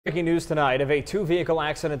Breaking news tonight of a two-vehicle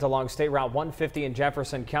accident along State Route 150 in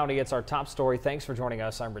Jefferson County. It's our top story. Thanks for joining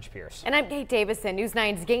us. I'm Rich Pierce. And I'm Kate Davison. News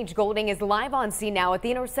 9's Gage Goulding is live on scene now at the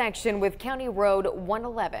intersection with County Road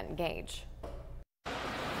 111. Gage.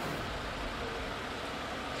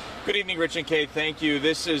 Good evening, Rich and Kate. Thank you.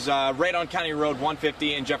 This is right on County Road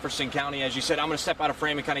 150 in Jefferson County. As you said, I'm going to step out of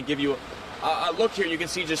frame and kind of give you a look here. You can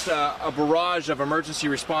see just a barrage of emergency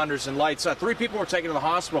responders and lights. 3 people were taken to the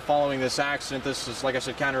hospital following this accident. This is, like I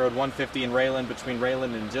said, County Road 150 in Rayland, between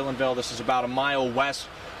Rayland and Dillonville. This is about a mile west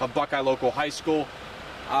of Buckeye Local High School.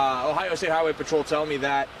 Ohio State Highway Patrol tell me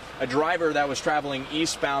that a driver that was traveling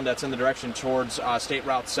eastbound, that's in the direction towards State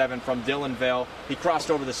Route 7 from Dillonville, he crossed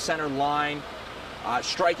over the center line,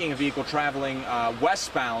 striking a vehicle traveling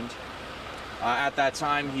westbound. At that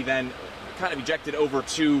time, he then kind of ejected over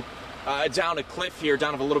to down a cliff here,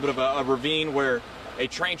 down a little bit of a ravine where a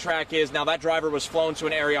train track is. Now that driver was flown to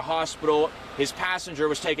an area hospital. His passenger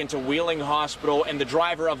was taken to Wheeling Hospital, and the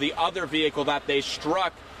driver of the other vehicle that they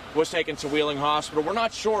struck was taken to Wheeling Hospital. We're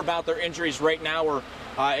not sure about their injuries right now, or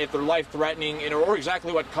if they're life-threatening, or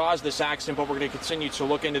exactly what caused this accident, but we're going to continue to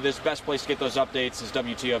look into this. Best place to get those updates is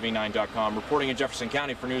WTOV9.com. Reporting in Jefferson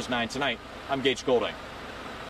County for News 9 tonight, I'm Gage Goulding.